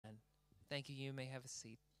Thank you. You may have a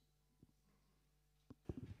seat.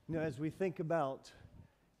 You know, as we think about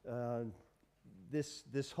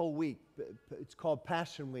this whole week, it's called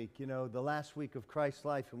Passion Week, you know, the last week of Christ's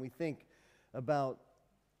life, and we think about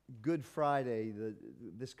Good Friday,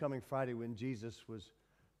 this coming Friday when Jesus was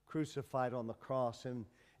crucified on the cross, and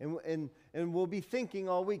we'll be thinking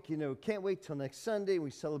all week, you know, can't wait till next Sunday,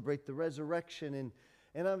 we celebrate the resurrection,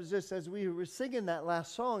 and I was just, as we were singing that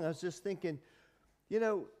last song, I was just thinking, you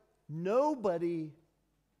know, nobody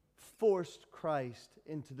forced Christ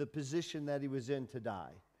into the position that he was in to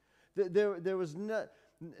die. There was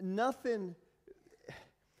nothing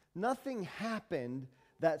happened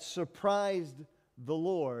that surprised the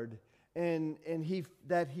Lord, and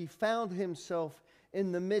he found himself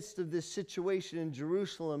in the midst of this situation in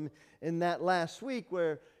Jerusalem in that last week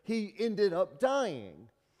where he ended up dying.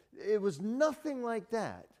 It was nothing like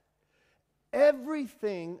that.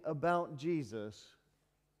 Everything about Jesus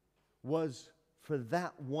was for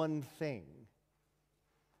that one thing.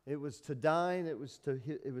 It was to die, and it was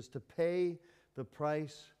to pay the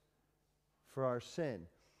price for our sin.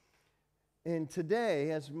 And today,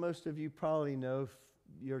 as most of you probably know,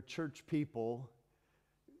 you're church people,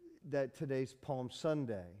 that today's Palm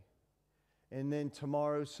Sunday. And then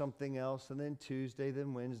tomorrow's something else, and then Tuesday,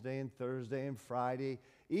 then Wednesday, and Thursday, and Friday.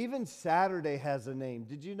 Even Saturday has a name.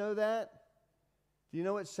 Did you know that? Do you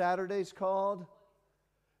know what Saturday's called?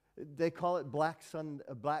 They call it Black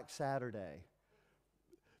Saturday.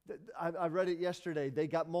 I read it yesterday. They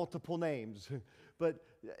got multiple names.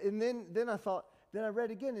 And then I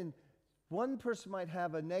read again, and one person might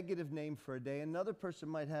have a negative name for a day, another person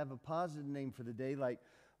might have a positive name for the day, like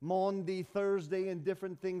Maundy, Thursday, and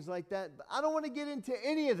different things like that. But I don't want to get into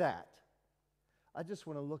any of that. I just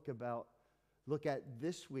want to look at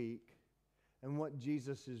this week and what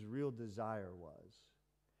Jesus' real desire was.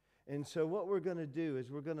 And so what we're going to do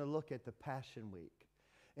is we're going to look at the Passion Week.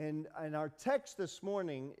 And our text this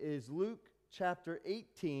morning is Luke chapter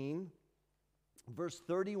 18, verse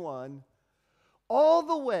 31, all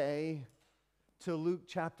the way to Luke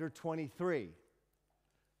chapter 23.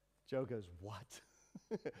 Joe goes, what?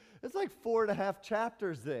 It's like 4.5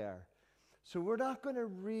 chapters there. So we're not going to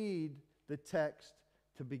read the text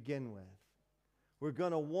to begin with. We're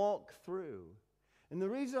going to walk through. And the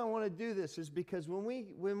reason I want to do this is because when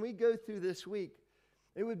we go through this week,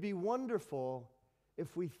 it would be wonderful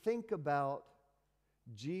if we think about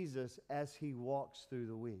Jesus as he walks through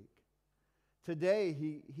the week. Today,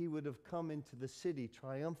 he would have come into the city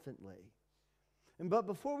triumphantly. But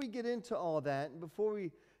before we get into all that, and before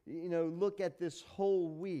we look at this whole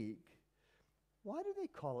week, why do they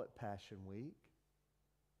call it Passion Week?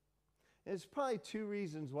 There's probably 2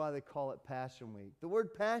 reasons why they call it Passion Week. The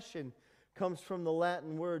word passion comes from the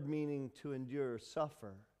Latin word meaning to endure,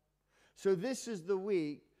 suffer. So this is the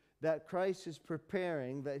week that Christ is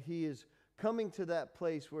preparing, that he is coming to that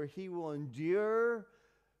place where he will endure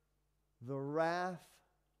the wrath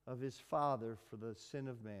of his Father for the sin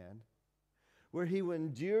of man, where he will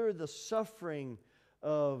endure the suffering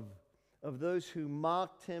of those who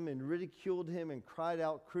mocked him and ridiculed him and cried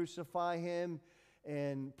out, "Crucify him,"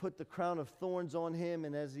 and put the crown of thorns on him.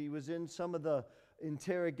 And as he was in some of the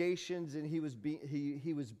interrogations and he was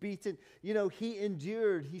beaten, he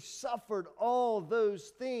endured, he suffered all those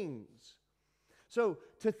things. So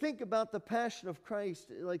to think about the passion of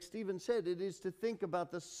Christ, like Stephen said, it is to think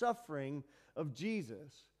about the suffering of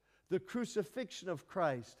Jesus. The crucifixion of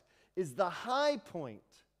Christ is the high point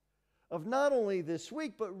of not only this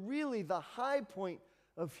week, but really the high point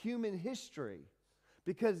of human history,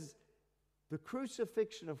 because the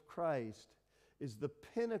crucifixion of Christ is the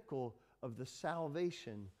pinnacle of the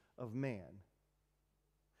salvation of man.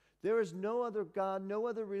 There is no other God, no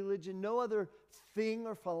other religion, no other thing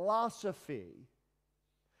or philosophy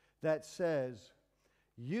that says,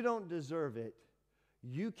 you don't deserve it,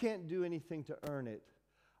 you can't do anything to earn it,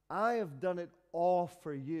 I have done it all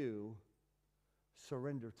for you,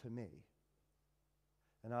 surrender to me,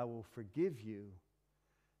 and I will forgive you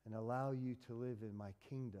and allow you to live in my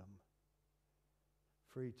kingdom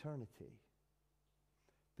for eternity.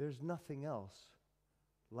 There's nothing else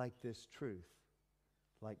like this truth,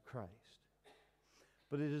 like Christ.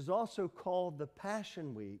 But it is also called the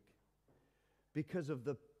Passion Week because of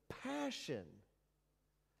the passion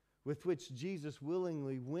with which Jesus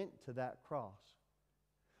willingly went to that cross.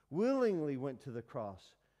 Willingly went to the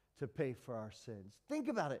cross to pay for our sins. Think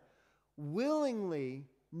about it. Willingly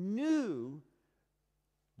knew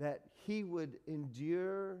that he would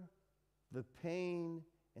endure the pain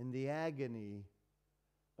and the agony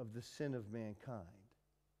of the sin of mankind.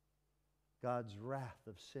 God's wrath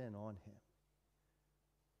of sin on him.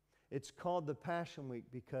 It's called the Passion Week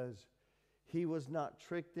because He was not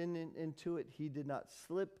tricked into it. He did not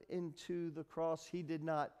slip into the cross. He did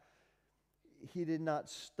not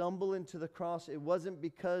stumble into the cross. It wasn't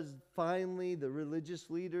because finally the religious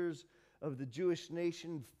leaders of the Jewish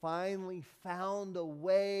nation finally found a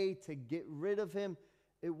way to get rid of him.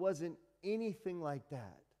 It wasn't anything like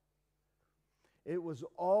that. It was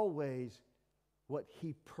always what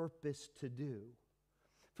he purposed to do.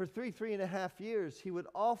 For 3.5 years, he would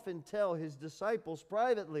often tell his disciples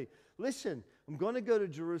privately, listen, I'm going to go to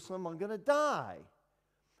Jerusalem, I'm going to die.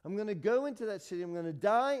 I'm going to go into that city, I'm going to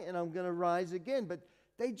die, and I'm going to rise again. But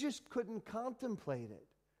they just couldn't contemplate it.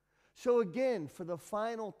 So again, for the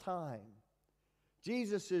final time,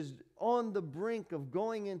 Jesus is on the brink of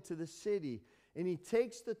going into the city, and he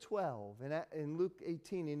takes the 12, in Luke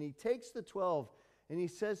 18, and he takes the 12, and he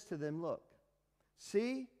says to them, look,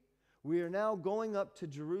 see, we are now going up to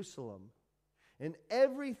Jerusalem, and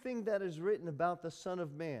everything that is written about the Son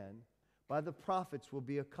of Man by the prophets will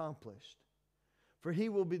be accomplished. For he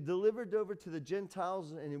will be delivered over to the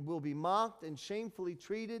Gentiles, and will be mocked and shamefully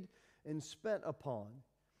treated and spit upon.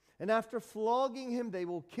 And after flogging him, they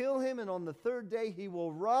will kill him, and on the third day he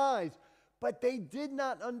will rise. But they did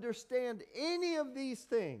not understand any of these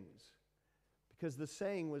things, because the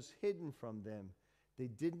saying was hidden from them. They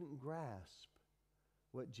didn't grasp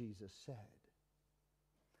what Jesus said.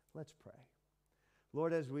 Let's pray.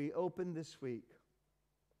 Lord, as we open this week,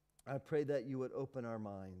 I pray that you would open our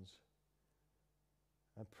minds.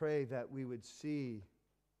 I pray that we would see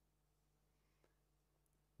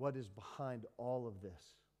what is behind all of this.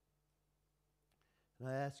 And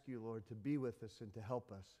I ask you, Lord, to be with us and to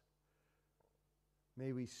help us.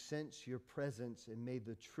 May we sense your presence, and may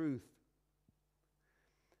the truth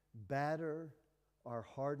batter our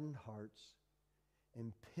hardened hearts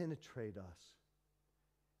and penetrate us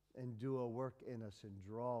and do a work in us and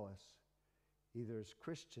draw us, either as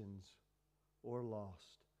Christians or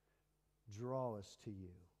lost. Draw us to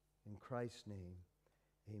you. In Christ's name,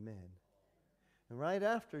 amen. And right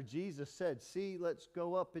after Jesus said, see, let's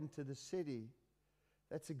go up into the city,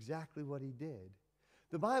 that's exactly what he did.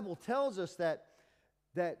 The Bible tells us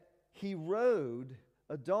that he rode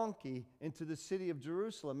a donkey into the city of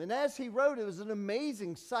Jerusalem. And as he rode, it was an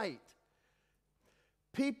amazing sight.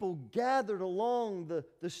 People gathered along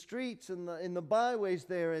the streets and in the byways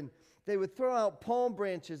there, and they would throw out palm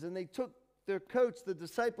branches, and they took their coats, the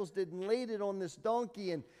disciples did, and laid it on this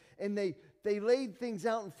donkey, and they laid things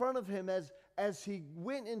out in front of him as he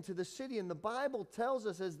went into the city. And the Bible tells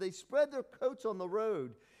us, as they spread their coats on the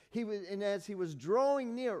road, and as he was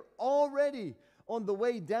drawing near, already on the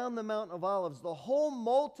way down the Mount of Olives, the whole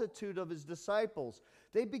multitude of his disciples,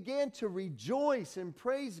 they began to rejoice and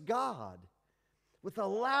praise God with a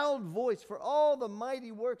loud voice for all the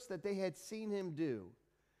mighty works that they had seen him do.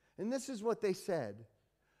 And this is what they said: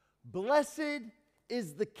 Blessed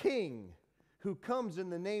is the King who comes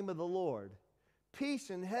in the name of the Lord.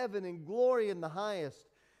 Peace in heaven and glory in the highest.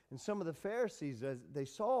 And some of the Pharisees, as they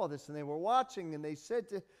saw this and they were watching, and they said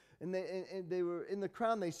to, and they were in the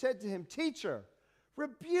crowd, they said to him, Teacher,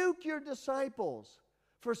 rebuke your disciples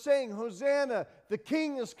for saying, Hosanna, the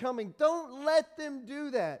King is coming. Don't let them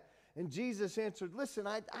do that. And Jesus answered, listen,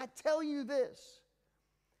 I tell you this.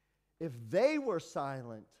 If they were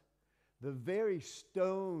silent, the very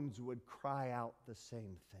stones would cry out the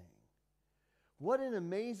same thing. What an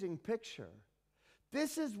amazing picture.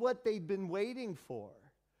 This is what they'd been waiting for.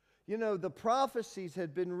 You know, the prophecies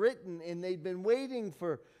had been written, and they'd been waiting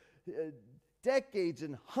for decades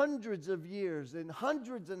and hundreds of years and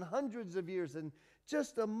hundreds of years and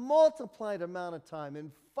just a multiplied amount of time.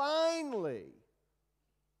 And finally,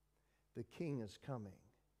 the King is coming.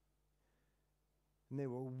 And they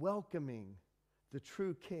were welcoming the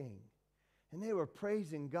true King. And they were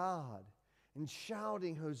praising God and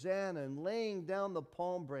shouting Hosanna and laying down the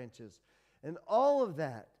palm branches. And all of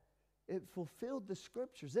that, it fulfilled the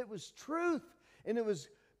Scriptures. It was truth, and it was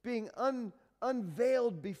being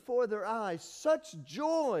unveiled before their eyes. Such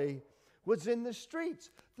joy was in the streets.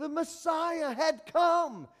 The Messiah had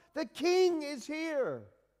come. The King is here.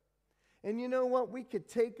 And you know what? We could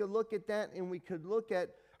take a look at that, and we could look at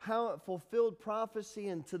how it fulfilled prophecy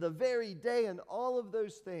and to the very day and all of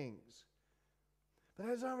those things. But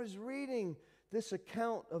as I was reading this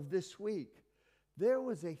account of this week, there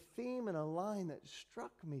was a theme and a line that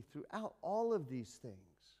struck me throughout all of these things.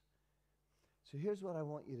 So here's what I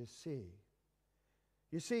want you to see.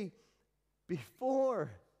 You see,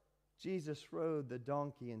 before Jesus rode the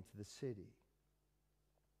donkey into the city,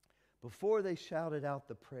 before they shouted out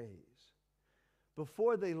the praise,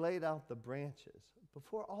 before they laid out the branches,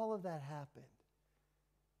 before all of that happened,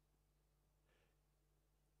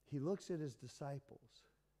 he looks at his disciples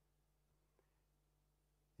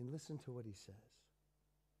And listen to what he says.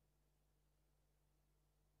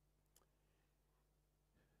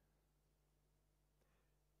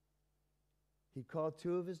 He called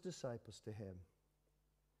 2 of his disciples to him,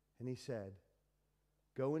 and he said,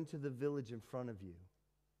 "Go into the village in front of you,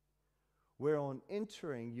 where on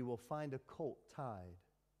entering you will find a colt tied,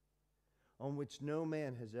 on which no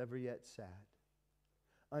man has ever yet sat.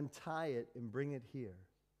 Untie it and bring it here.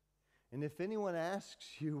 And if anyone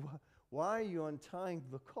asks you, 'Why are you untying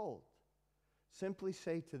the colt?' simply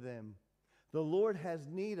say to them, 'The Lord has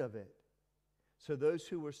need of it.'" So those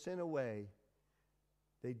who were sent away,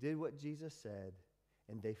 they did what Jesus said,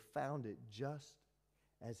 and they found it just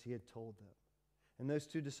as he had told them. And those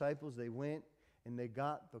 2 disciples, they went and they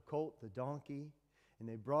got the colt, the donkey, and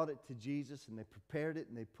they brought it to Jesus, and they prepared it,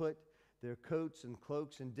 and they put their coats and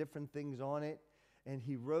cloaks and different things on it, and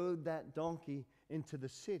he rode that donkey into the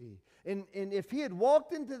city. And if he had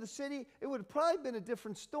walked into the city, it would have probably been a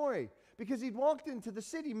different story, because he'd walked into the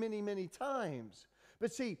city many, many times.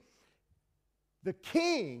 But see, the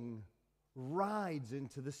king rides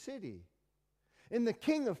into the city, and the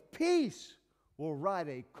King of Peace will ride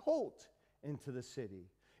a colt into the city.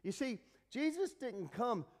 You see, Jesus didn't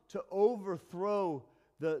come to overthrow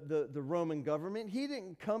the Roman government. He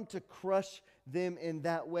didn't come to crush them in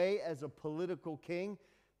that way as a political king.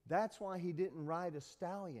 That's why he didn't ride a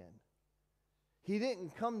stallion. He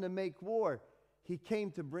didn't come to make war. He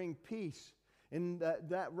came to bring peace. And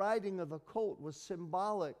that riding of the colt was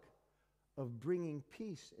symbolic of bringing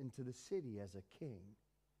peace into the city as a king.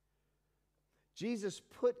 Jesus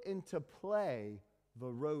put into play the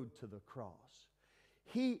road to the cross.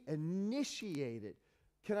 He initiated.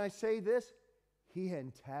 Can I say this? He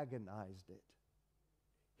antagonized it.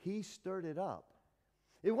 He stirred it up.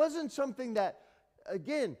 It wasn't something that,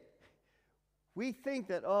 again, we think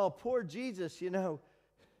that, oh, poor Jesus,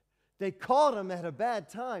 they caught him at a bad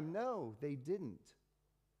time. No, they didn't.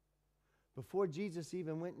 Before Jesus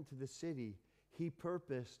even went into the city, he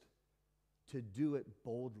purposed to do it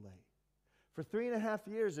boldly. For 3.5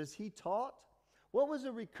 years as he taught, what was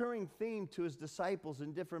a recurring theme to his disciples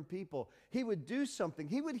and different people? He would do something.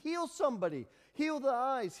 He would heal somebody, heal the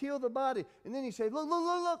eyes, heal the body. And then he'd say,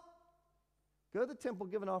 look. Go to the temple,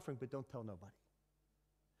 give an offering, but don't tell nobody.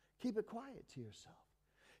 Keep it quiet to yourself.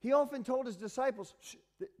 He often told his disciples, "Shh,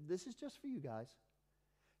 this is just for you guys.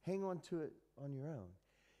 Hang on to it on your own."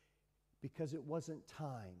 Because it wasn't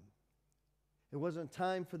time. It wasn't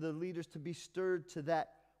time for the leaders to be stirred to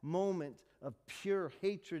that moment of pure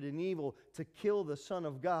hatred and evil to kill the Son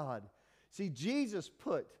of God. See, Jesus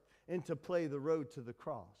put into play the road to the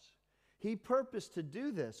cross. He purposed to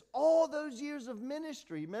do this. All those years of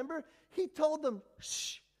ministry, remember? He told them,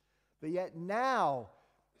 shh. But yet now,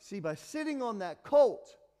 see, by sitting on that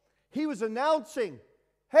colt, he was announcing,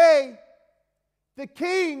 hey, the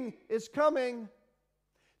King is coming.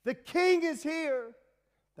 The King is here.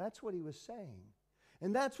 That's what he was saying.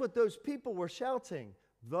 And that's what those people were shouting,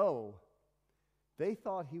 though they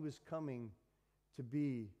thought he was coming to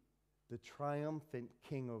be the triumphant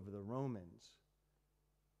king over the Romans.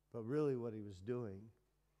 But really what he was doing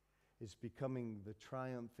is becoming the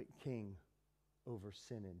triumphant king over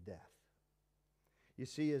sin and death. You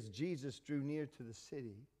see, as Jesus drew near to the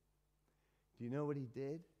city, do you know what he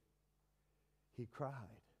did? He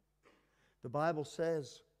cried. The Bible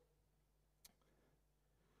says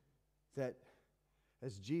that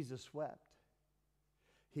as Jesus wept,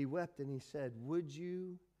 he wept and he said, would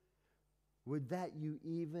that you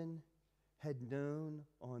even had known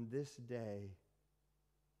on this day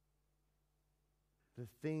the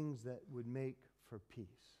things that would make for peace?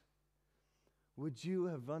 Would you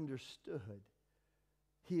have understood?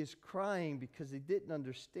 He is crying because he didn't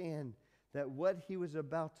understand that what he was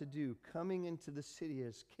about to do, coming into the city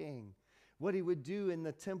as king, what he would do in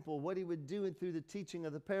the temple, what he would do through the teaching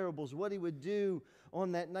of the parables, what he would do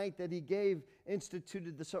on that night that he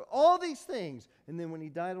instituted the service, all these things. And then when he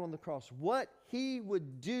died on the cross, what he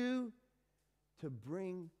would do to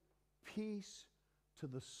bring peace to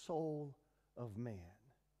the soul of man.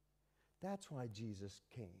 That's why Jesus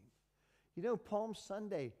came. You know, Palm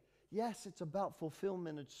Sunday, yes, it's about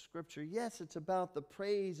fulfillment of Scripture. Yes, it's about the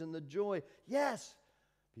praise and the joy. Yes.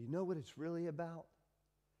 But you know what it's really about?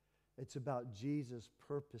 It's about Jesus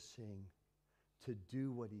purposing to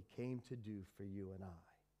do what he came to do for you and I.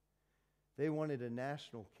 They wanted a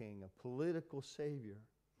national king, a political savior.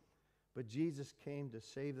 But Jesus came to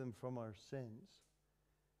save them from our sins.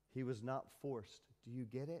 He was not forced. Do you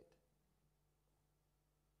get it?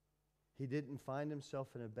 He didn't find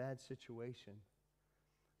himself in a bad situation.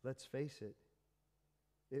 Let's face it,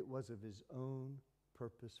 it was of his own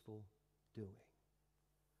purposeful doing.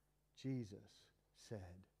 Jesus said,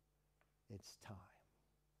 it's time.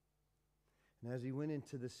 And as he went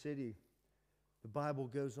into the city, the Bible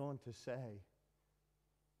goes on to say,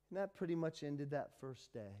 and that pretty much ended that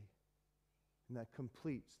first day. And that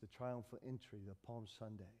completes the triumphal entry of Palm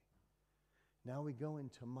Sunday. Now we go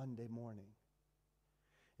into Monday morning.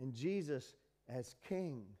 And Jesus, as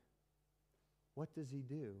King, what does he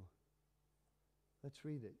do? Let's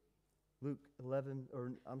read it.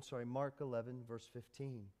 Mark 11, verse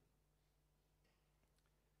 15.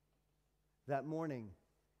 That morning,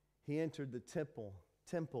 he entered the temple,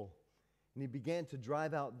 and he began to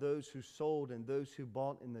drive out those who sold and those who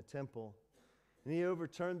bought in the temple. And he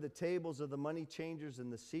overturned the tables of the money changers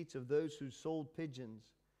and the seats of those who sold pigeons.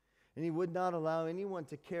 And he would not allow anyone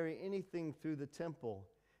to carry anything through the temple.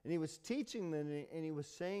 And he was teaching them, and he was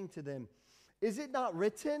saying to them, is it not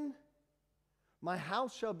written, my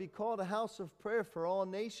house shall be called a house of prayer for all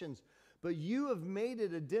nations, but you have made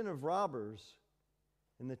it a den of robbers?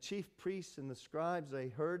 And the chief priests and the scribes, they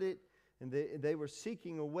heard it, and they were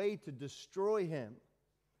seeking a way to destroy him,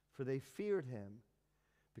 for they feared him,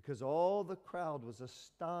 because all the crowd was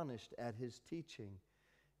astonished at his teaching.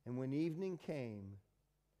 And when evening came,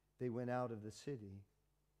 they went out of the city.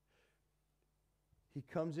 He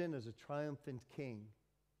comes in as a triumphant king.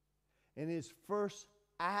 And his first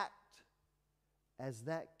act as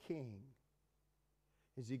that king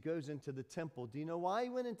is he goes into the temple. Do you know why he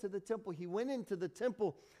went into the temple? He went into the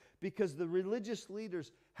temple because the religious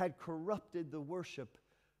leaders had corrupted the worship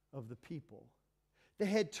of the people. They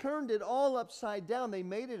had turned it all upside down. They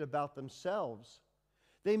made it about themselves.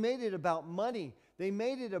 They made it about money. They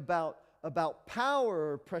made it about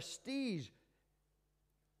power or prestige.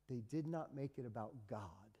 They did not make it about God.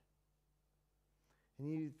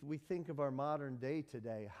 And we think of our modern day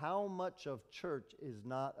today, how much of church is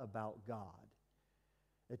not about God?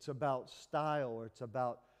 It's about style, or it's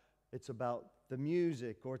about the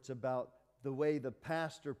music, or it's about the way the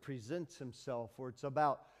pastor presents himself, or it's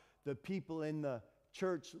about the people in the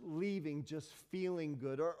church leaving just feeling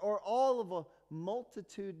good, or all of a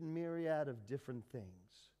multitude and myriad of different things.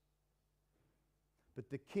 But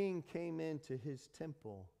the king came into his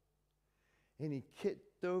temple, and he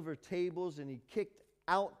kicked over tables, and he kicked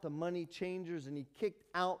out the money changers, and he kicked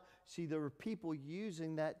out, see, there were people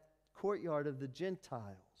using that courtyard of the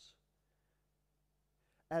Gentiles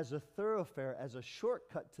as a thoroughfare, as a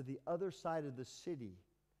shortcut to the other side of the city.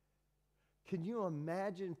 Can you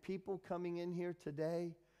imagine people coming in here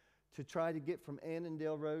today to try to get from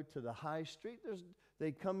Annandale Road to the High Street?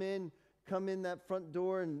 They come in that front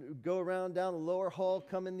door and go around down the lower hall,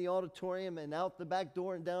 come in the auditorium and out the back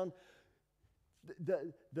door and down.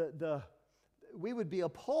 We would be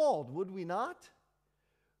appalled, would we not?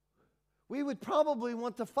 We would probably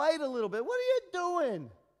want to fight a little bit. What are you doing?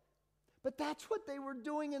 But that's what they were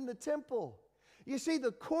doing in the temple. You see,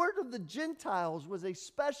 the court of the Gentiles was a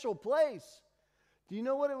special place. Do you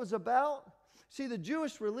know what it was about? See, the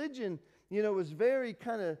Jewish religion, was very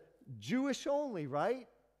kind of Jewish only, right?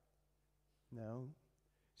 No.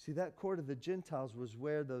 See, that court of the Gentiles was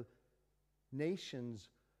where the nations,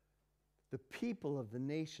 the people of the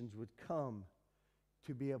nations would come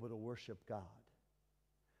to be able to worship God.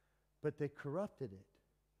 But they corrupted it.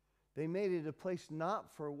 They made it a place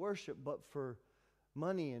not for worship, but for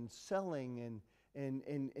money and selling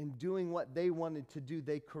and doing what they wanted to do.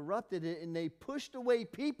 They corrupted it, and they pushed away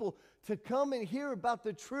people to come and hear about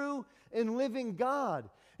the true and living God.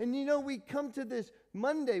 And we come to this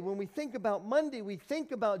Monday. When we think about Monday, we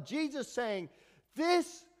think about Jesus saying,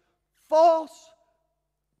 this false,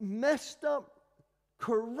 messed up,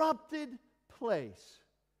 corrupted place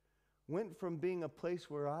went from being a place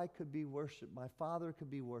where I could be worshiped, my Father could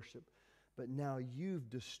be worshiped, but now you've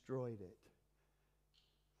destroyed it.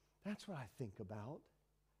 That's what I think about.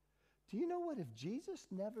 Do you know what? If Jesus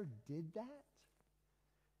never did that,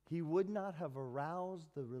 he would not have aroused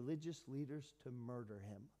the religious leaders to murder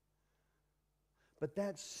him. But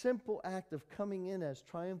that simple act of coming in as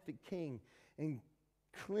triumphant king and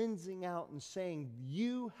cleansing out and saying,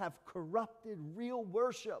 you have corrupted real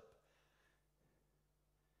worship.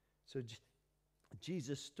 So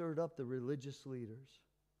Jesus stirred up the religious leaders.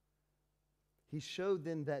 He showed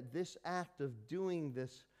them that this act of doing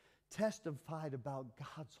this testified about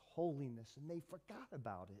God's holiness, and they forgot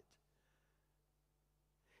about it.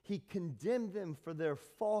 He condemned them for their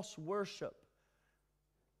false worship.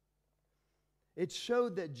 It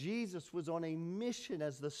showed that Jesus was on a mission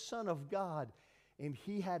as the Son of God, and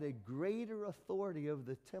he had a greater authority over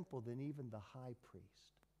the temple than even the high priest.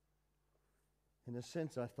 In a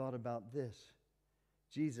sense, I thought about this.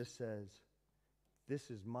 Jesus says, this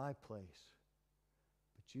is my place,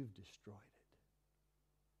 but you've destroyed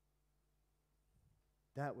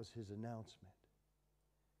That was his announcement.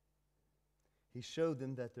 He showed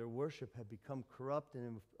them that their worship had become corrupt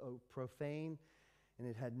and profane, and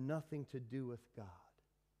it had nothing to do with God.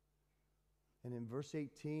 And in verse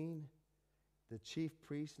 18, the chief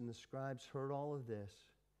priests and the scribes heard all of this,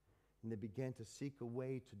 and they began to seek a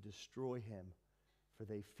way to destroy him, for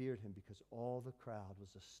they feared him, because all the crowd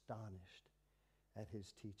was astonished at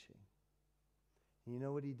his teaching. And you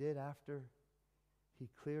know what he did after he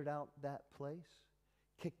cleared out that place?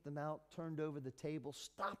 Kicked them out, turned over the table,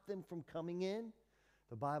 stopped them from coming in.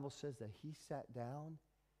 The Bible says that he sat down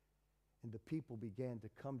and the people began to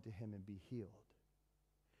come to him and be healed.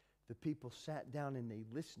 The people sat down and they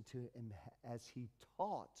listened to him as he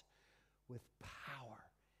taught with power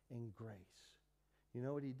and grace. You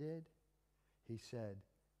know what he did? He said,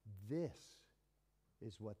 this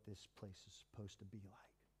is what this place is supposed to be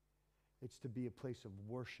like. It's to be a place of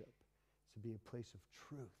worship. It's to be a place of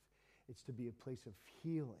truth. It's to be a place of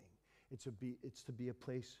healing. It's to be a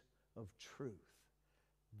place of truth.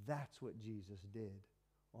 That's what Jesus did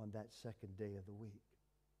on that second day of the week.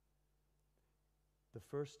 The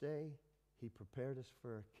first day, he prepared us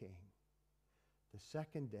for a king. The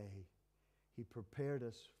second day, he prepared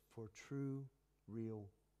us for true, real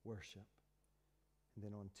worship. And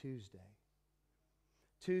then on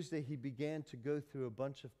Tuesday, he began to go through a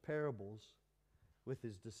bunch of parables with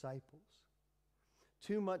his disciples.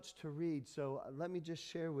 Too much to read, so let me just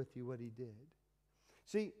share with you what he did.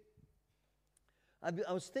 See,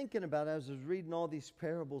 I was thinking about it as I was reading all these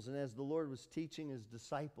parables and as the Lord was teaching his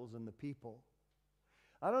disciples and the people.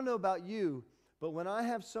 I don't know about you, but when I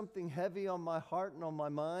have something heavy on my heart and on my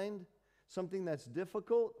mind, something that's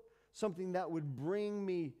difficult, something that would bring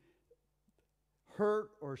me hurt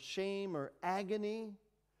or shame or agony,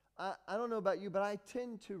 I don't know about you, but I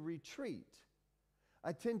tend to retreat.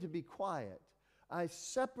 I tend to be quiet. I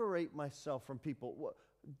separate myself from people.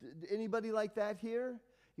 Anybody like that here?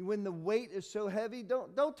 When the weight is so heavy,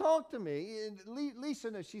 don't talk to me.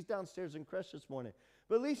 Lisa knows. She's downstairs in creche this morning.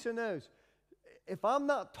 But Lisa knows. If I'm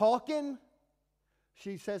not talking,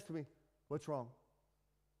 she says to me, what's wrong?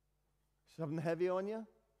 Something heavy on you?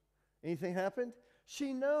 Anything happened?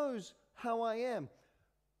 She knows how I am.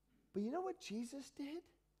 But you know what Jesus did?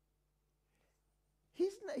 He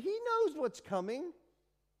knows what's coming.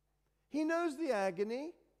 He knows the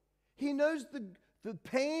agony. He knows the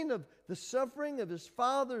pain of the suffering of his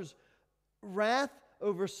Father's wrath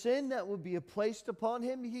over sin that would be placed upon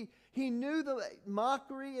him. He knew the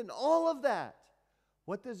mockery and all of that.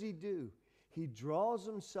 What does he do? He draws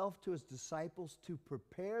himself to his disciples to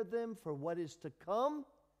prepare them for what is to come,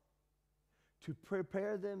 to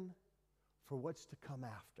prepare them for what's to come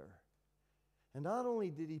after. And not only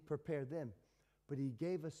did he prepare them, but he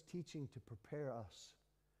gave us teaching to prepare us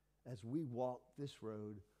as we walk this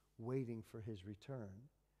road waiting for his return.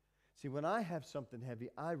 See, when I have something heavy,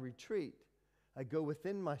 I retreat. I go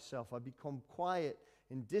within myself. I become quiet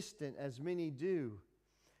and distant, as many do.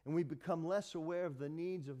 And we become less aware of the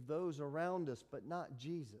needs of those around us, but not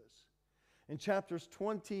Jesus. In chapters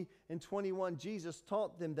 20 and 21, Jesus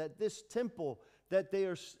taught them that this temple that they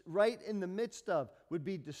are right in the midst of would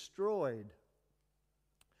be destroyed,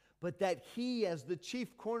 but that he, as the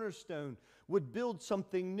chief cornerstone, would build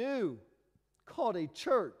something new called a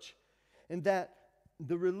church, and that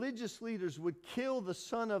the religious leaders would kill the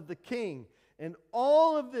son of the king, and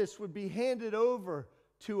all of this would be handed over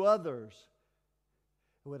to others.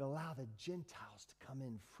 It would allow the Gentiles to come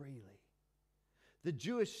in freely. The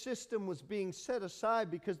Jewish system was being set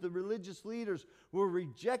aside because the religious leaders were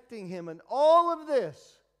rejecting him, and all of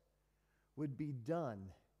this would be done,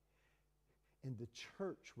 and the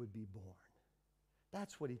church would be born.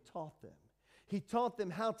 That's what he taught them. He taught them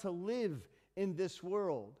how to live in this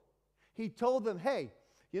world. He told them, hey,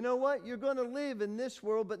 you know what? You're going to live in this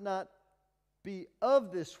world, but not be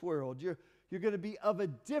of this world. You're going to be of a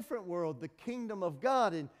different world, the kingdom of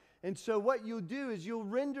God. And so what you'll do is you'll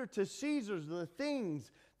render to Caesar's the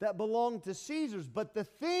things that belong to Caesar's, but the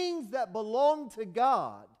things that belong to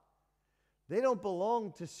God, they don't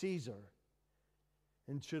belong to Caesar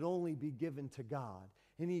and should only be given to God.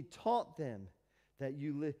 And he taught them that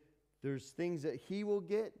there's things that he will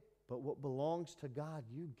get, but what belongs to God,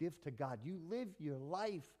 you give to God. You live your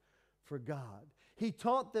life for God. He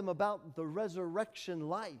taught them about the resurrection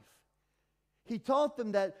life. He taught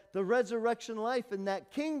them that the resurrection life in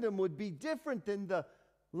that kingdom would be different than the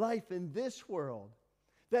life in this world.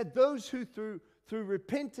 That those who through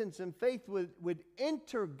repentance and faith would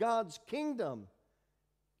enter God's kingdom.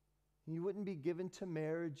 You wouldn't be given to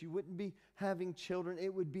marriage. You wouldn't be having children.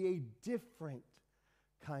 It would be a different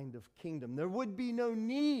kind of kingdom. There would be no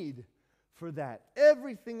need for that.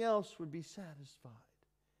 Everything else would be satisfied.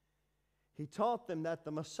 He taught them that the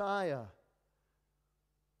Messiah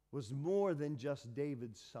was more than just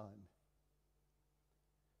David's son.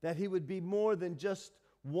 That he would be more than just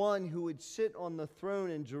one who would sit on the throne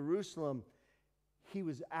in Jerusalem. He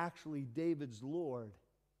was actually David's Lord.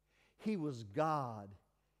 He was God.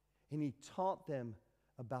 And he taught them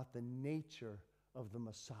about the nature of the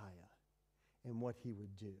Messiah and what he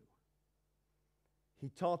would do. He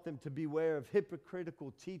taught them to beware of hypocritical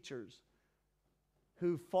teachers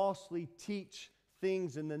who falsely teach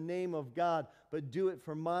things in the name of God, but do it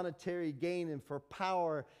for monetary gain and for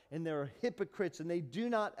power, and they're hypocrites, and they do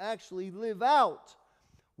not actually live out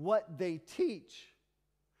what they teach.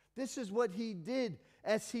 This is what he did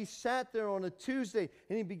as he sat there on a Tuesday,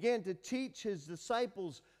 and he began to teach his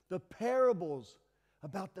disciples the parables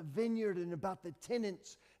about the vineyard and about the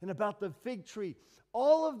tenants and about the fig tree.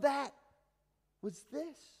 All of that was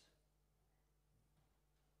this.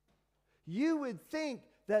 You would think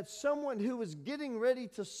that someone who was getting ready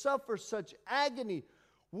to suffer such agony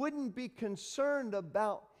wouldn't be concerned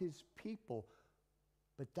about his people.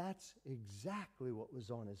 But that's exactly what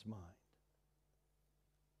was on his mind.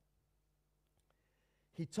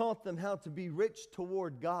 He taught them how to be rich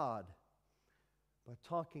toward God by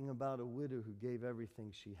talking about a widow who gave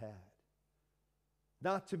everything she had.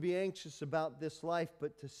 Not to be anxious about this life,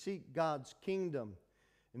 but to seek God's kingdom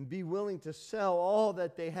and be willing to sell all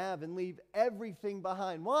that they have and leave everything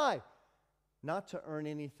behind. Why? Not to earn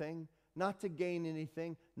anything, not to gain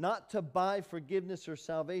anything, not to buy forgiveness or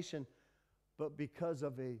salvation, but because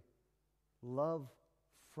of a love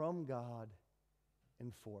from God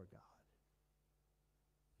and for God.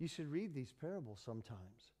 You should read these parables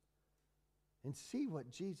sometimes and see what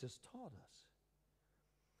Jesus taught us.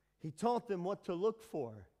 He taught them what to look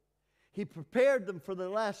for. He prepared them for the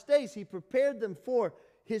last days. He prepared them for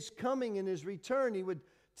his coming and his return. He would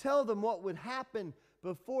tell them what would happen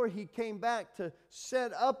before he came back to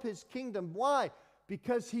set up his kingdom. Why?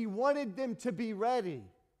 Because he wanted them to be ready.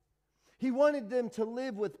 He wanted them to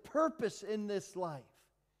live with purpose in this life.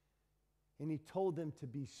 And he told them to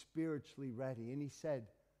be spiritually ready. And he said,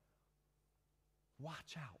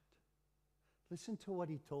 watch out. Listen to what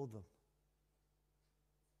he told them.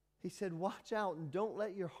 He said, watch out and don't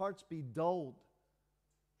let your hearts be dulled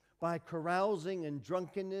by carousing and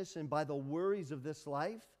drunkenness and by the worries of this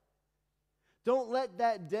life. Don't let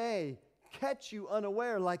that day catch you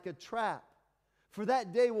unaware like a trap, for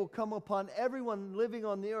that day will come upon everyone living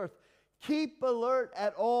on the earth. Keep alert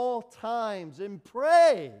at all times and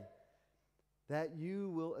pray that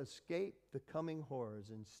you will escape the coming horrors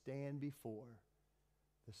and stand before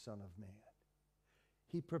the Son of Man.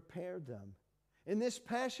 He prepared them. In this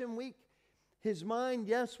Passion Week, his mind,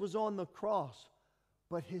 yes, was on the cross,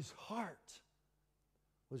 but his heart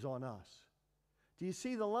was on us. Do you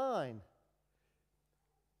see the line?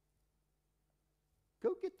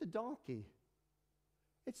 Go get the donkey.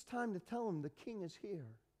 It's time to tell him the king is here.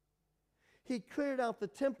 He cleared out the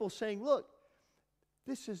temple saying, look,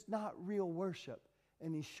 this is not real worship.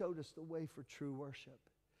 And he showed us the way for true worship.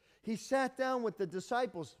 He sat down with the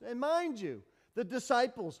disciples. And mind you, the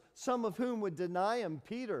disciples, some of whom would deny him,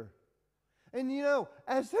 Peter. And you know,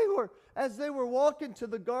 as they were walking to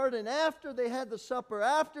the garden after they had the supper,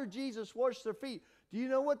 after Jesus washed their feet, do you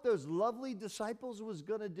know what those lovely disciples was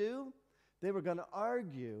going to do? They were going to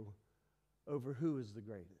argue over who is the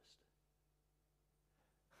greatest.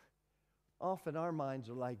 Often our minds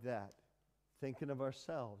are like that, thinking of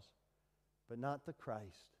ourselves, but not the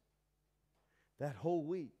Christ. That whole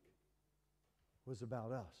week was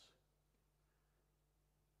about us.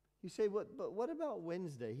 You say, but what about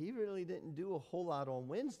Wednesday? He really didn't do a whole lot on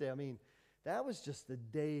Wednesday. I mean, that was just the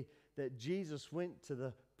day that Jesus went to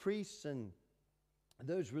the priests and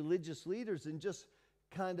those religious leaders and just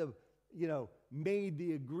kind of, made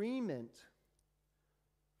the agreement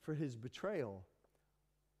for his betrayal.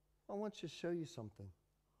 I want you to show you something.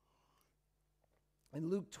 In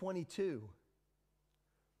Luke 22,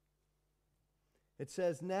 it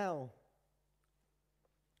says, now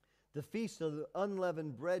the feast of the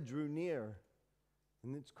unleavened bread drew near,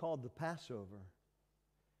 and it's called the Passover.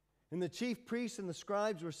 And the chief priests and the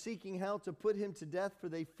scribes were seeking how to put him to death, for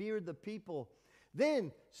they feared the people.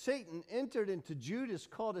 Then Satan entered into Judas,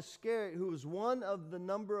 called Iscariot, who was one of the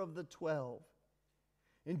number of the 12.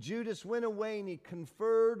 And Judas went away, and he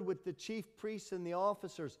conferred with the chief priests and the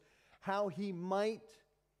officers how he might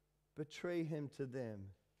betray him to them.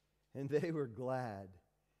 And they were glad,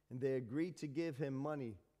 and they agreed to give him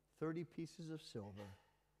money, 30 pieces of silver.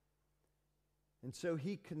 And so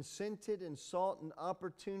he consented and sought an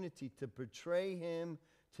opportunity to betray him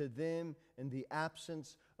to them in the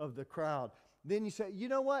absence of the crowd. Then you say, you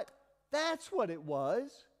know what? That's what it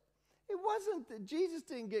was. It wasn't that Jesus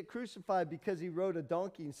didn't get crucified because he rode a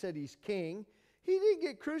donkey and said he's king. He didn't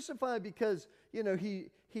get crucified because,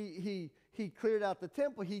 he cleared out the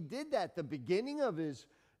temple. He did that at the beginning of his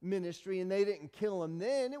ministry, and they didn't kill him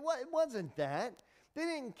then. It wasn't that. They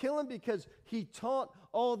didn't kill him because he taught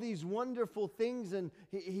all these wonderful things, and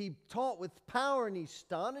he taught with power, and he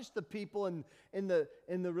astonished the people, and the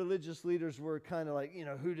religious leaders were kind of like,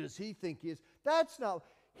 who does he think he is? That's not.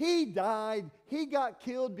 He died. He got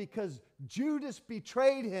killed because Judas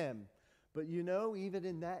betrayed him. But even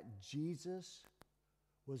in that, Jesus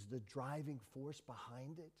was the driving force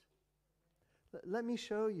behind it. Let me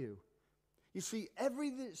show you. You see,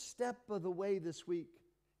 every step of the way this week,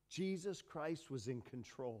 Jesus Christ was in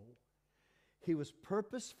control. He was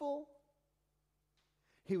purposeful.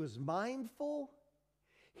 He was mindful.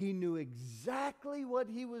 He knew exactly what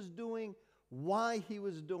he was doing, why he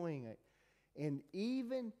was doing it. And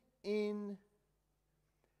even in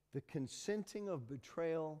the consenting of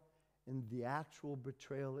betrayal and the actual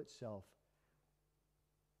betrayal itself,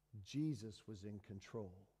 Jesus was in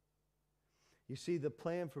control. You see, the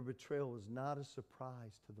plan for betrayal was not a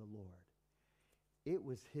surprise to the Lord. It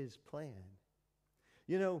was his plan.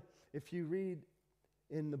 If you read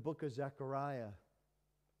in the book of Zechariah,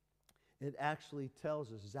 it actually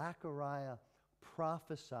tells us Zechariah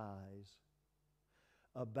prophesies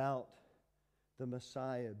about the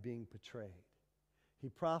Messiah being betrayed. He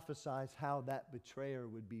prophesies how that betrayer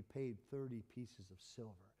would be paid 30 pieces of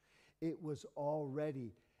silver. It was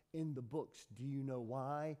already in the books. Do you know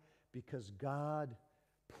why? Because God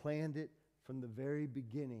planned it from the very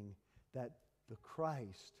beginning that the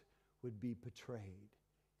Christ would be betrayed.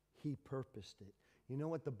 He purposed it. You know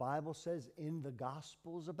what the Bible says in the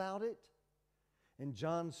Gospels about it? In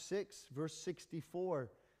John 6, verse 64,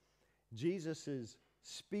 Jesus is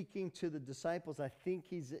speaking to the disciples. I think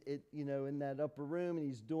he's in that upper room, and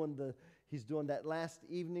he's doing that last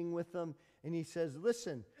evening with them. And he says,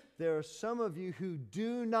 listen, there are some of you who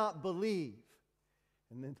do not believe.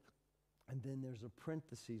 And then there's a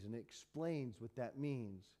parenthesis, and it explains what that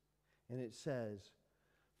means. And it says,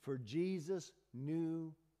 for Jesus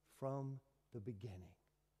knew from the beginning.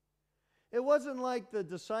 It wasn't like the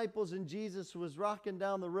disciples and Jesus was rocking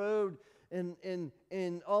down the road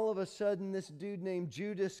and all of a sudden this dude named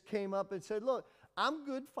Judas came up and said, look, I'm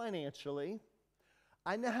good financially.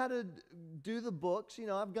 I know how to do the books.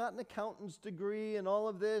 I've got an accountant's degree and all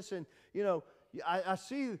of this. And, I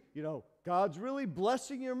see, God's really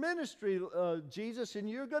blessing your ministry, Jesus, and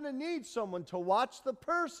you're going to need someone to watch the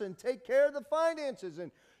purse and take care of the finances.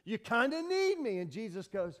 And you kind of need me. And Jesus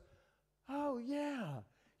goes, oh, yeah,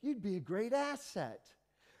 you'd be a great asset.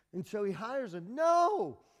 And so he hires him.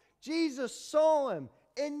 No, Jesus saw him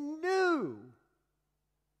and knew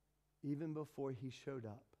even before he showed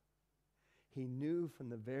up. He knew from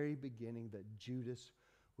the very beginning that Judas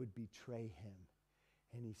would betray him.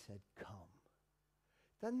 And he said, come.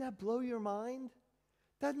 Doesn't that blow your mind?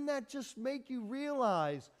 Doesn't that just make you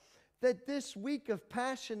realize that this week of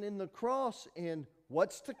passion in the cross and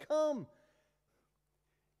what's to come,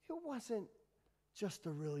 it wasn't just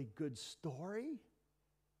a really good story.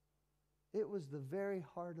 It was the very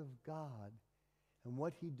heart of God and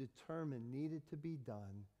what he determined needed to be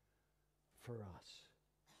done for us.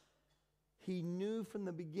 He knew from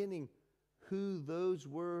the beginning who those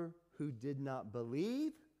were who did not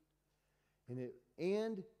believe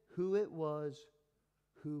and who it was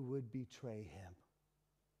who would betray him.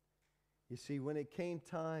 You see, when it came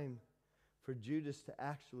time for Judas to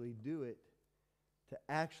actually do it, to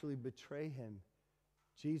actually betray him,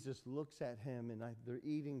 Jesus looks at him and they're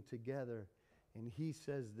eating together, and he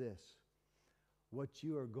says this, what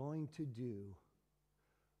you are going to do,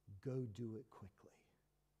 go do it quickly.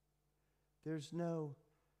 There's no,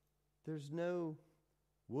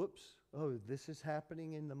 whoops, oh, this is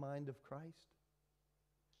happening in the mind of Christ.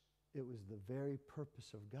 It was the very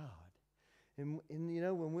purpose of God. And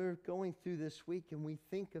when we're going through this week and we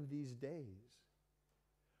think of these days,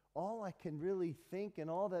 all I can really think and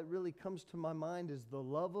all that really comes to my mind is the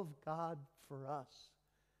love of God for us.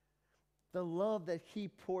 The love that he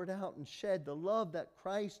poured out and shed, the love that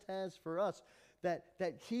Christ has for us, that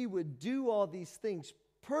he would do all these things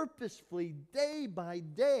purposefully, day by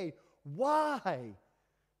day. Why?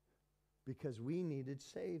 Because we needed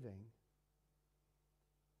saving.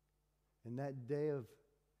 And that day of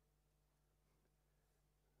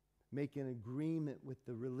making agreement with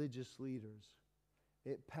the religious leaders,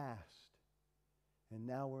 it passed. And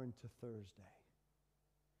now we're into Thursday.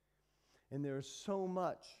 And there's so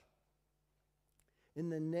much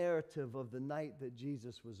in the narrative of the night that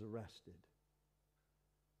Jesus was arrested,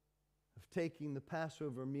 of taking the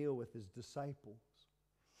Passover meal with his disciples,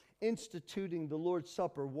 instituting the Lord's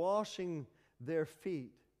Supper, washing their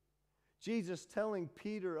feet. Jesus telling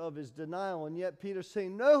Peter of his denial, and yet Peter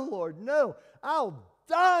saying, "No, Lord, no, I'll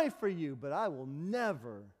die for you, but I will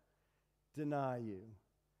never deny you."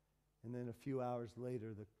 And then a few hours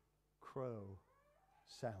later, the crow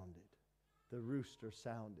sounded. The rooster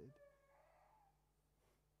sounded.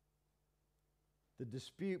 The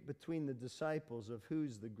dispute between the disciples of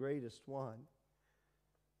who's the greatest one.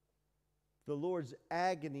 The Lord's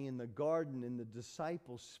agony in the garden and the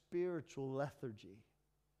disciples' spiritual lethargy.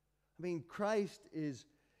 I mean, Christ is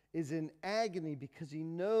in agony because he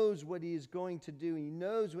knows what he is going to do. He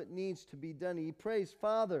knows what needs to be done. He prays,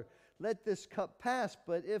 "Father, let this cup pass,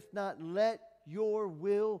 but if not, let your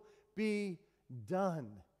will be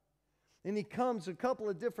done." And he comes a couple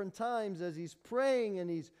of different times as he's praying, and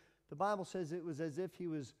the Bible says it was as if he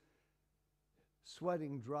was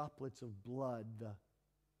sweating droplets of blood.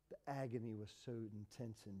 The agony was so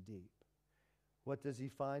intense and deep. What does he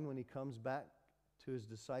find when he comes back to his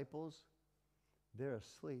disciples? They're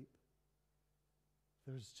asleep.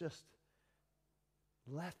 There's just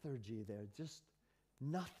lethargy there, just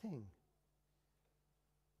nothing.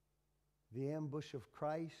 The ambush of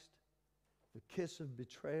Christ, the kiss of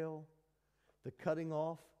betrayal, the cutting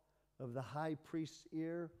off of the high priest's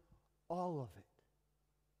ear, all of it.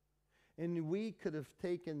 And we could have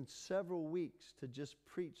taken several weeks to just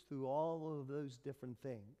preach through all of those different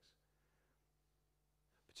things.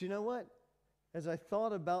 But you know what? As I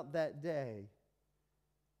thought about that day,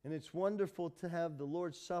 and it's wonderful to have the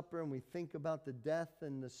Lord's Supper, and we think about the death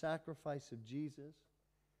and the sacrifice of Jesus,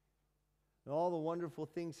 and all the wonderful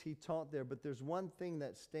things he taught there, but there's one thing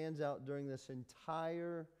that stands out during this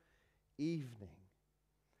entire evening.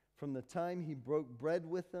 From the time he broke bread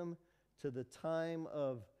with them to the time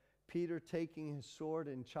of Peter taking his sword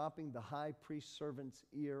and chopping the high priest's servant's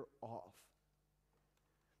ear off.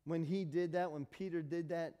 When he did that, when Peter did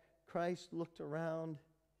that, Christ looked around,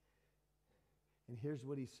 and here's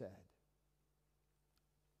what he said.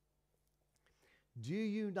 "Do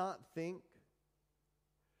you not think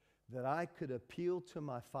that I could appeal to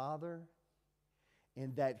my Father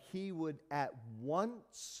and that he would at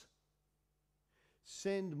once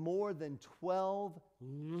send more than 12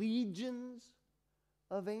 legions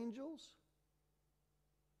of angels?"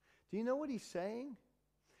 Do you know what he's saying?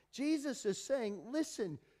 Jesus is saying,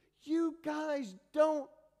 listen, you guys don't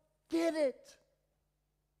get it.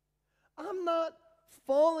 I'm not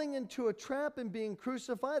falling into a trap and being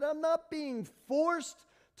crucified. I'm not being forced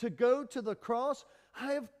to go to the cross.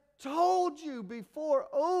 I have told you before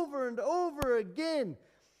over and over again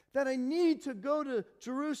that I need to go to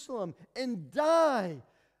Jerusalem and die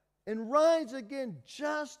and rise again,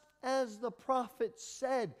 just as the prophet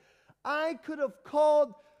said. I could have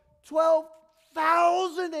called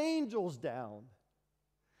 12,000 angels down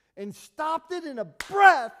and stopped it in a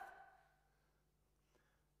breath,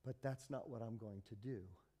 but that's not what I'm going to do,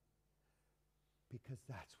 because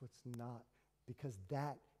that is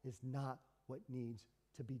not what needs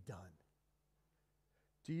to be done.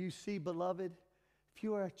 Do you see, beloved? If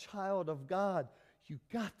you are a child of God, you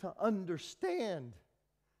got to understand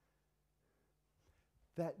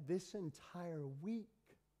that this entire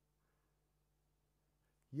week,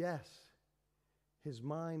 yes, his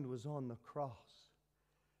mind was on the cross,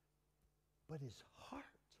 but his heart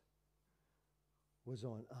was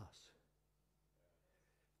on us.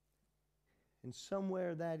 And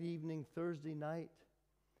somewhere that evening, Thursday night,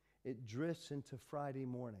 it drifts into Friday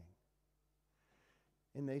morning.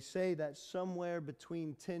 And they say that somewhere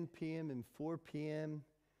between 10 p.m. and 4 p.m.,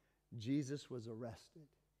 Jesus was arrested.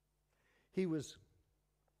 He was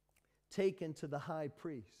taken to the high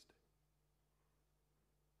priest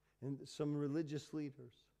and some religious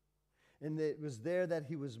leaders. And it was there that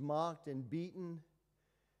he was mocked and beaten.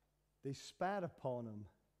 They spat upon him.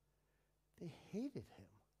 They hated him.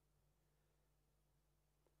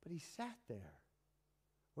 But he sat there,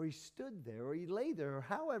 or he stood there, or he lay there, or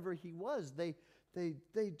however he was. They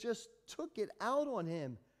just took it out on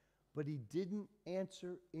him. But he didn't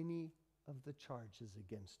answer any of the charges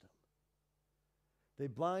against him. They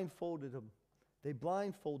blindfolded him. They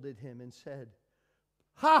blindfolded him and said,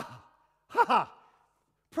 "Ha! Ha! Ha!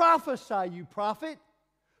 Prophesy, you prophet!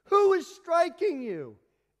 Who is striking you?"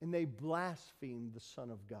 And they blasphemed the Son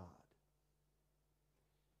of God.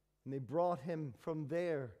 And they brought him from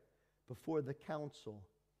there before the council.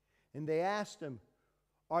 And they asked him,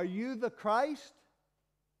 "Are you the Christ?"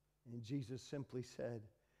 And Jesus simply said,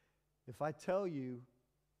 "If I tell you,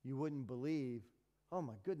 you wouldn't believe." Oh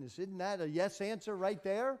my goodness, isn't that a yes answer right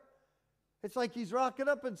there? It's like he's rocking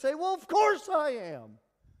up and saying, "Well, of course I am."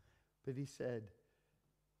 But he said,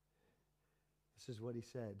 this is what he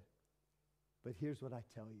said, But here's what I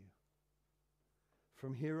tell you.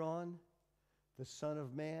 From here on, the Son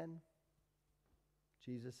of Man,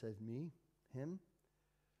 Jesus says, me, him,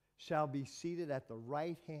 shall be seated at the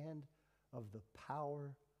right hand of the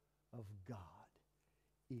power of God.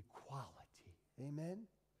 Equality. Amen?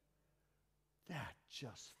 That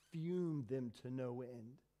just fumed them to no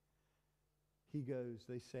end. He goes,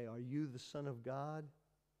 they say, are you the Son of God?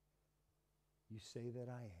 You say that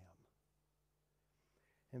I am.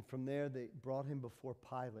 And from there they brought him before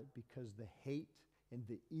Pilate because the hate and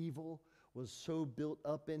the evil was so built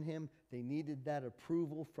up in him. They needed that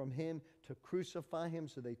approval from him to crucify him.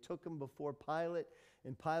 So they took him before Pilate.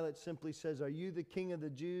 And Pilate simply says, are you the king of the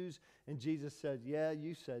Jews? And Jesus said, yeah,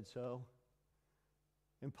 you said so.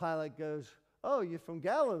 And Pilate goes, oh, you're from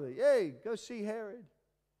Galilee. Hey, go see Herod.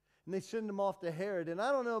 And they send him off to Herod. And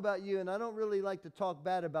I don't know about you, and I don't really like to talk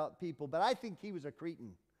bad about people, but I think he was a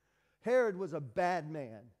cretin. Herod was a bad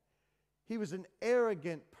man. He was an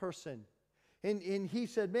arrogant person. And he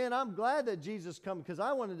said, man, I'm glad that Jesus come because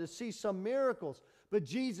I wanted to see some miracles. But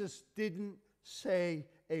Jesus didn't say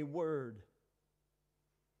a word.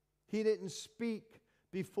 He didn't speak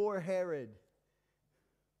before Herod.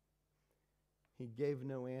 He gave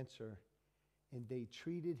no answer. And they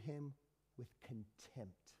treated him with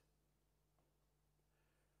contempt.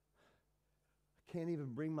 I can't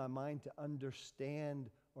even bring my mind to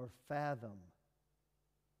understand or fathom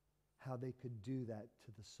how they could do that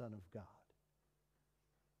to the Son of God.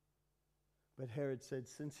 But Herod said,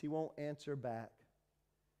 since he won't answer back,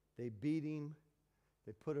 they beat him,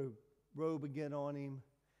 they put a robe again on him,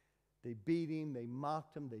 they beat him, they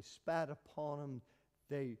mocked him, they spat upon him,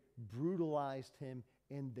 they brutalized him,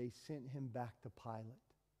 and they sent him back to Pilate.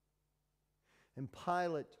 And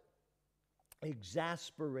Pilate,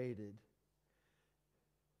 exasperated,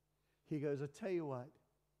 he goes, I tell you what,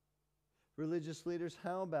 religious leaders,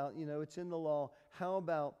 how about, it's in the law, how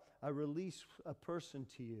about I release a person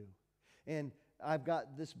to you? And I've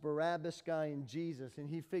got this Barabbas guy and Jesus, and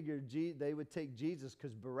he figured they would take Jesus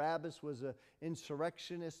because Barabbas was an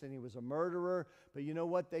insurrectionist and he was a murderer. But you know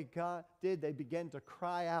what they did? They began to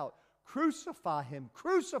cry out, crucify him,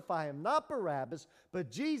 not Barabbas,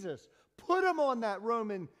 but Jesus. Put him on that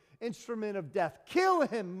Roman instrument of death. Kill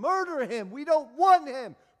him, murder him. We don't want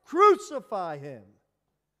him. Crucify him.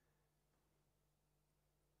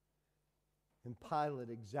 And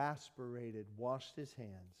Pilate, exasperated, washed his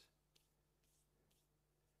hands.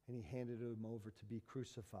 And he handed him over to be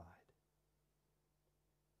crucified.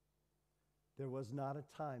 There was not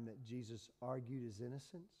a time that Jesus argued his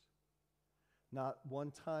innocence. Not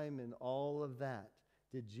one time in all of that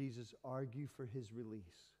did Jesus argue for his release.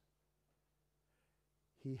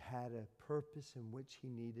 He had a purpose in which he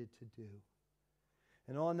needed to do.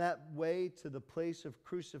 And on that way to the place of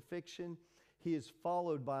crucifixion, he is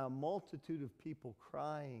followed by a multitude of people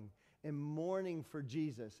crying and mourning for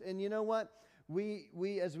Jesus. And you know what?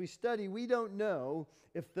 We as we study, we don't know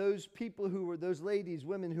if those people who were, those ladies,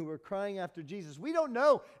 women who were crying after Jesus, we don't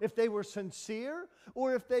know if they were sincere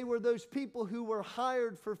or if they were those people who were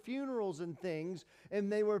hired for funerals and things and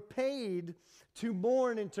they were paid to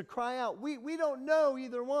mourn and to cry out. We don't know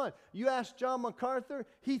either one. You ask John MacArthur,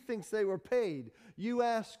 he thinks they were paid. You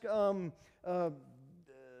ask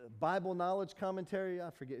Bible Knowledge Commentary,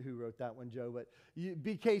 I forget who wrote that one, Joe, but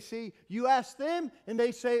BKC, you ask them and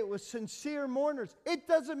they say it was sincere mourners. It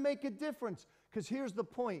doesn't make a difference because here's the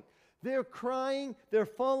point. They're crying, they're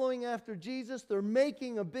following after Jesus, they're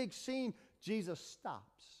making a big scene. Jesus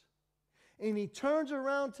stops and he turns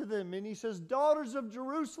around to them and he says, daughters of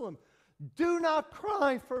Jerusalem, do not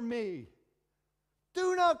cry for me.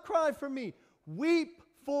 Do not cry for me. Weep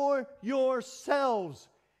for yourselves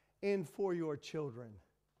and for your children.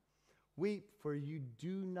 Weep, for you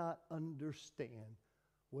do not understand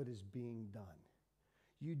what is being done.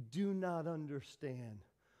 You do not understand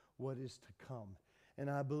what is to come.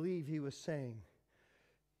 And I believe he was saying,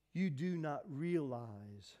 you do not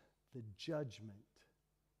realize the judgment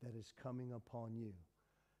that is coming upon you.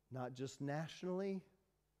 Not just nationally,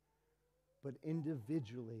 but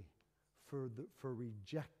individually for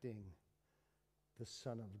rejecting the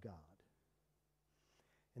Son of God.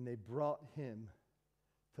 And they brought him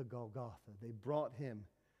to Golgotha. They brought him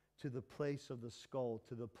to the place of the skull,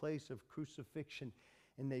 to the place of crucifixion,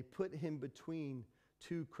 and they put him between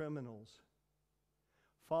two criminals.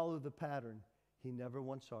 Follow the pattern. He never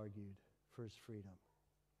once argued for his freedom.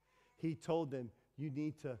 He told them, you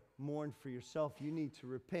need to mourn for yourself. You need to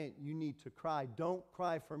repent. You need to cry. Don't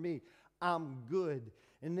cry for me. I'm good.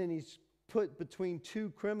 And then he's put between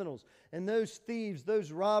two criminals. And those thieves,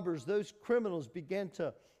 those robbers, those criminals began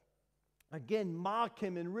to again mock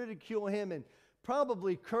him and ridicule him and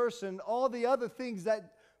probably curse and all the other things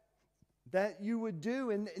that you would do.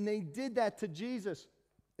 And they did that to Jesus.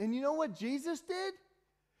 And you know what Jesus did?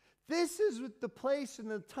 This is the place and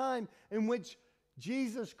the time in which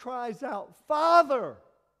Jesus cries out, Father,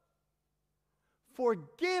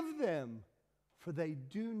 forgive them, for they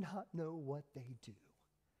do not know what they do.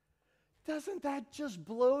 Doesn't that just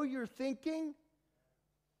blow your thinking?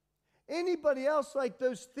 Anybody else like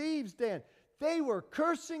those thieves, Dan? They were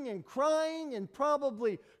cursing and crying and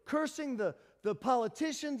probably cursing the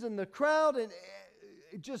politicians and the crowd and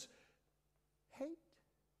just hate.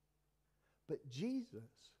 But Jesus,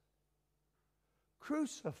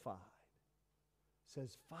 crucified,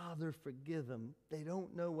 says, Father, forgive them. They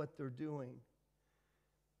don't know what they're doing.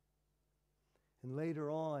 And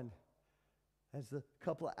later on, as the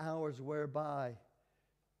couple of hours wear by,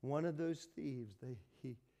 one of those thieves,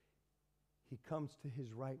 he comes to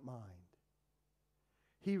his right mind.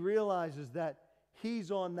 He realizes that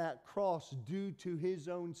he's on that cross due to his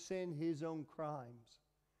own sin, his own crimes.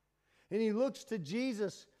 And he looks to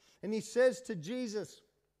Jesus and he says to Jesus,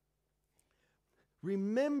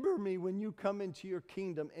 remember me when you come into your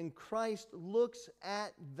kingdom. And Christ looks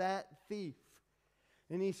at that thief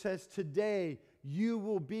and he says, today you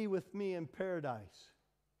will be with me in paradise.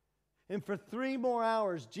 And for 3 more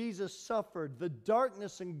hours, Jesus suffered. The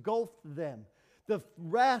darkness engulfed them. The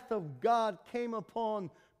wrath of God came upon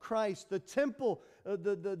Christ. The temple,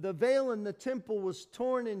 the veil in the temple was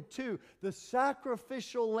torn in two. The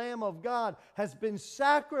sacrificial Lamb of God has been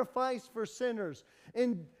sacrificed for sinners.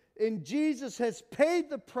 And Jesus has paid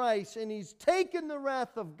the price, and He's taken the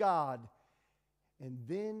wrath of God. And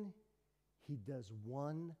then He does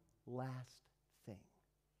one last thing.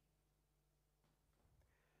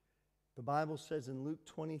 The Bible says in Luke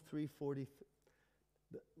 23:40.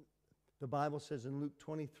 The Bible says in Luke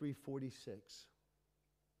 23:46,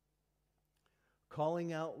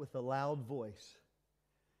 calling out with a loud voice,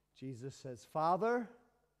 Jesus says, Father,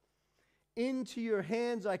 into your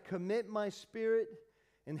hands I commit my spirit.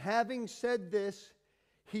 And having said this,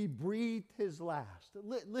 He breathed His last.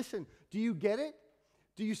 Listen, do you get it?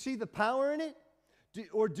 Do you see the power in it?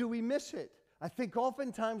 Or do we miss it? I think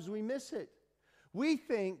oftentimes we miss it. We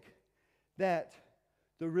think that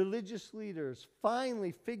the religious leaders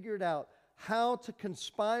finally figured out how to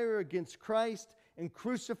conspire against Christ and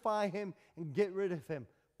crucify Him and get rid of Him.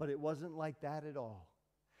 But it wasn't like that at all.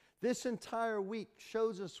 This entire week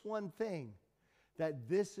shows us one thing, that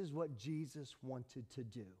this is what Jesus wanted to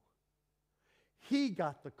do. He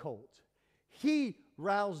got the colt. He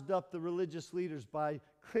roused up the religious leaders by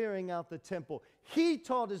clearing out the temple. He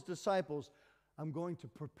taught His disciples, I'm going to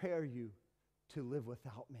prepare you to live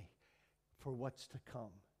without me for what's to come.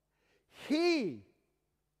 He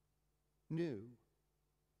knew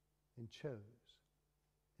and chose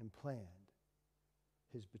and planned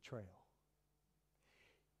His betrayal.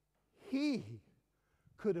 He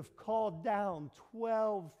could have called down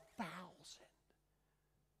 12,000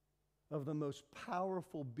 of the most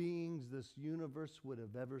powerful beings this universe would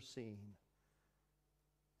have ever seen.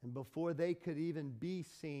 And before they could even be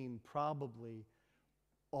seen, probably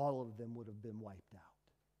all of them would have been wiped out.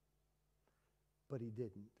 But He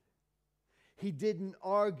didn't. He didn't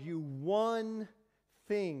argue one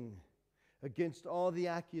thing against all the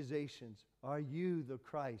accusations. Are you the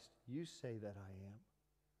Christ? You say that I am.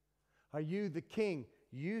 Are you the King?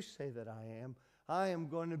 You say that I am. I am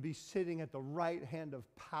going to be sitting at the right hand of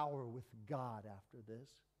power with God after this.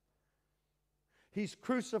 He's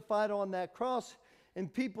crucified on that cross,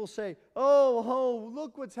 and people say, oh,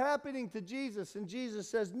 look what's happening to Jesus. And Jesus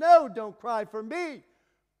says, no, don't cry for me.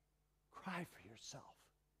 Cry for yourself.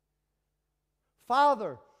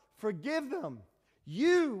 Father, forgive them.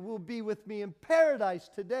 You will be with me in paradise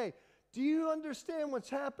today. Do you understand what's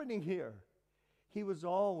happening here? He was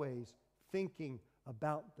always thinking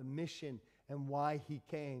about the mission and why He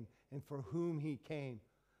came and for whom He came,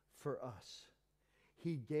 for us.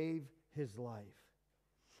 He gave His life.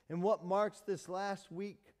 And what marks this last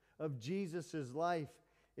week of Jesus' life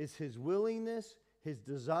is His willingness, His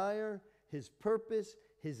desire, His purpose,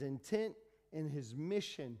 His intent, and His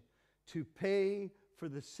mission to pay for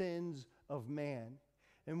the sins of man.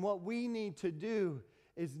 And what we need to do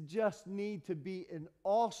is just need to be an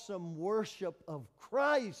awesome worship of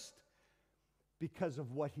Christ because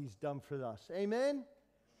of what He's done for us. Amen?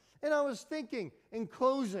 And I was thinking, in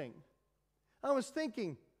closing,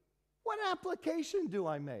 what application do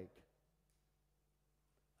I make?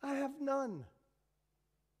 I have none.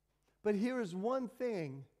 But here is one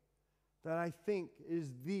thing that I think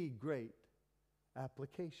is the great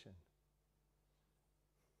application.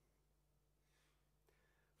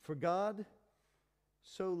 For God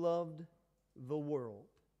so loved the world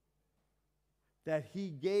that He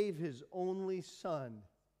gave His only Son,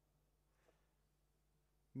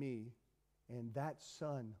 me, and that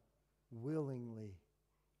Son willingly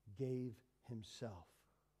gave Himself,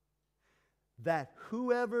 that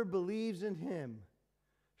whoever believes in Him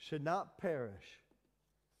should not perish,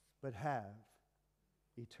 but have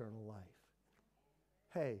eternal life.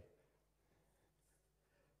 Hey,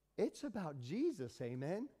 it's about Jesus,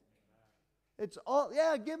 amen? It's all,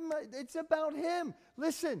 yeah, it's about Him.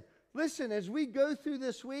 Listen, as we go through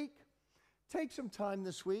this week, take some time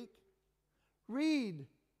this week. Read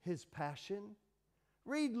His passion.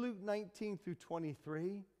 Read Luke 19 through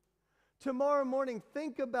 23. Tomorrow morning,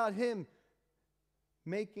 think about Him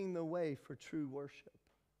making the way for true worship.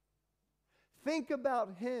 Think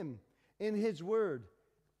about Him in His Word,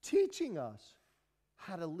 teaching us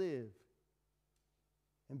how to live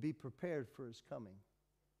and be prepared for His coming.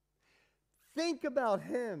 Think about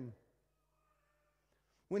Him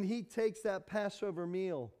when He takes that Passover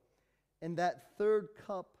meal and that third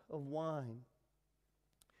cup of wine.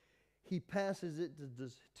 He passes it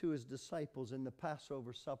to His disciples in the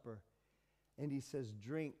Passover supper, and He says,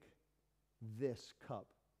 drink this cup.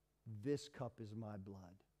 This cup is my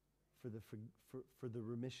blood for the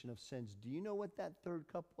remission of sins. Do you know what that third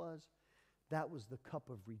cup was? That was the cup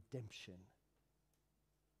of redemption.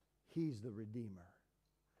 He's the Redeemer.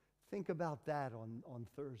 Think about that on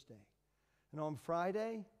Thursday. And on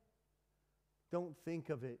Friday, don't think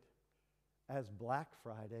of it as Black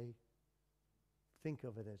Friday. Think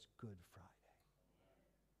of it as Good Friday.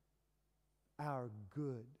 Our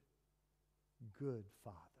good, good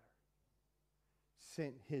Father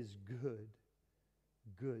sent His good,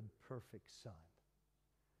 perfect Son,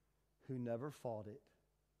 who never fought it,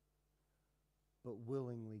 but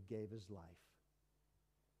willingly gave His life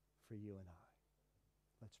for you and I.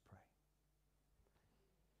 Let's pray.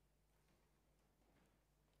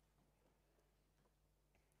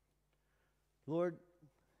 Lord,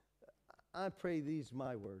 I pray these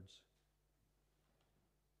my words.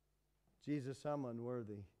 Jesus, I'm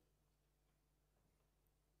unworthy.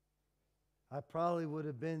 I probably would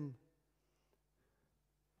have been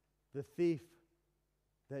the thief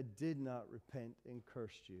that did not repent and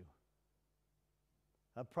cursed you.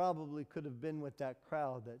 I probably could have been with that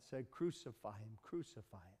crowd that said, crucify Him,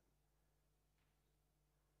 crucify Him.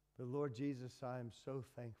 But Lord Jesus, I am so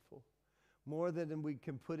thankful. More than we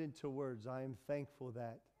can put into words, I am thankful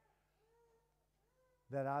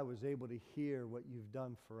that I was able to hear what You've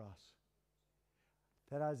done for us.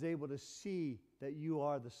 That I was able to see that You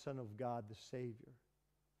are the Son of God, the Savior.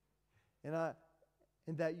 And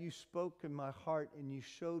that You spoke in my heart and You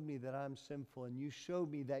showed me that I'm sinful, and You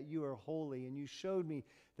showed me that You are holy, and You showed me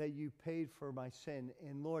that You paid for my sin.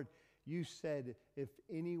 And Lord, You said, if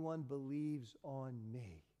anyone believes on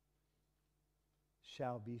Me,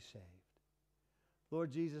 shall be saved.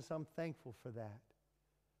 Lord Jesus, I'm thankful for that.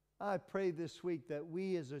 I pray this week that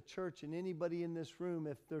we as a church and anybody in this room,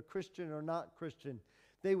 if they're Christian or not Christian,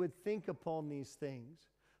 they would think upon these things.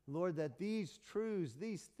 Lord, that these truths,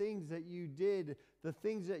 these things that You did, the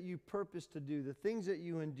things that You purposed to do, the things that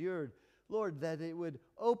You endured, Lord, that it would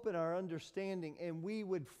open our understanding and we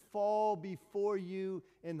would fall before You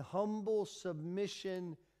in humble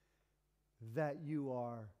submission that You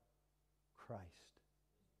are Christ.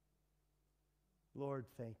 Lord,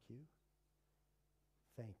 thank You.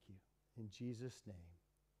 Thank You. In Jesus' name,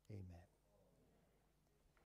 amen.